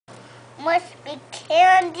Must be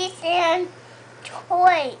candies and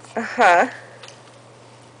toys. Uh-huh.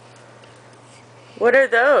 What are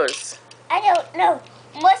those? I don't know.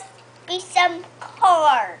 Must be some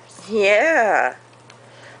cars. Yeah.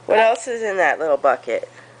 What else is in that little bucket?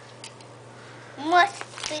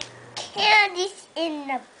 Must be candies in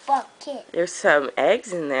the bucket. There's some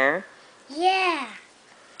eggs in there. Yeah.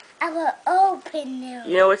 I will open them.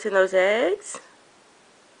 You know what's in those eggs?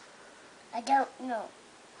 I don't know.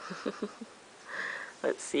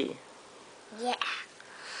 Let's see. Yeah.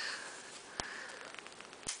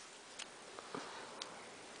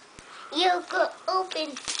 You could open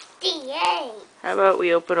the egg. How about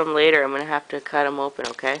we open them later? I'm going to have to cut them open,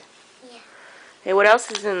 okay? Yeah. Hey, what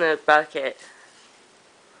else is in the bucket?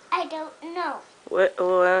 I don't know. What?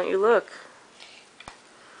 Well, why don't you look?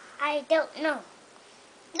 I don't know.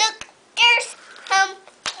 Look, there's some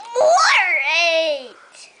more eggs.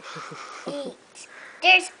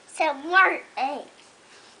 There's some more eggs.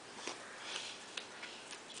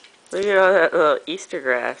 Look at all that little Easter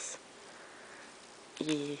grass.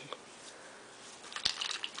 Yeah.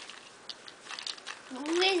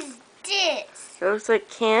 What is this? That looks like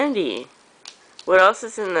candy. What else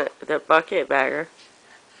is in the bucket, Bagger?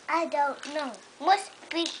 I don't know. Must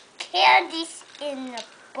be candies in the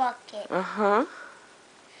bucket. Uh-huh.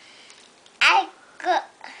 I could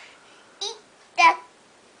eat the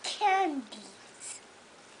candies.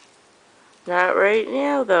 Not right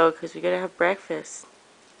now, though, because we got to have breakfast.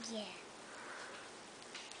 Yeah.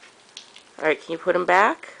 Alright, can you put them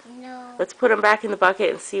back? No. Let's put them back in the bucket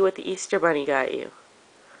and see what the Easter Bunny got you.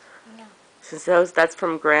 No. Since that's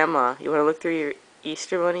from Grandma. You want to look through your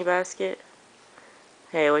Easter Bunny basket?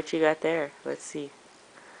 Hey, what you got there? Let's see.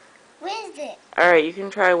 What is it? Alright, you can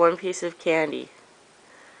try one piece of candy.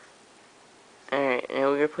 Alright, and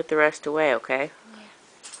we're going to put the rest away, okay? Yeah.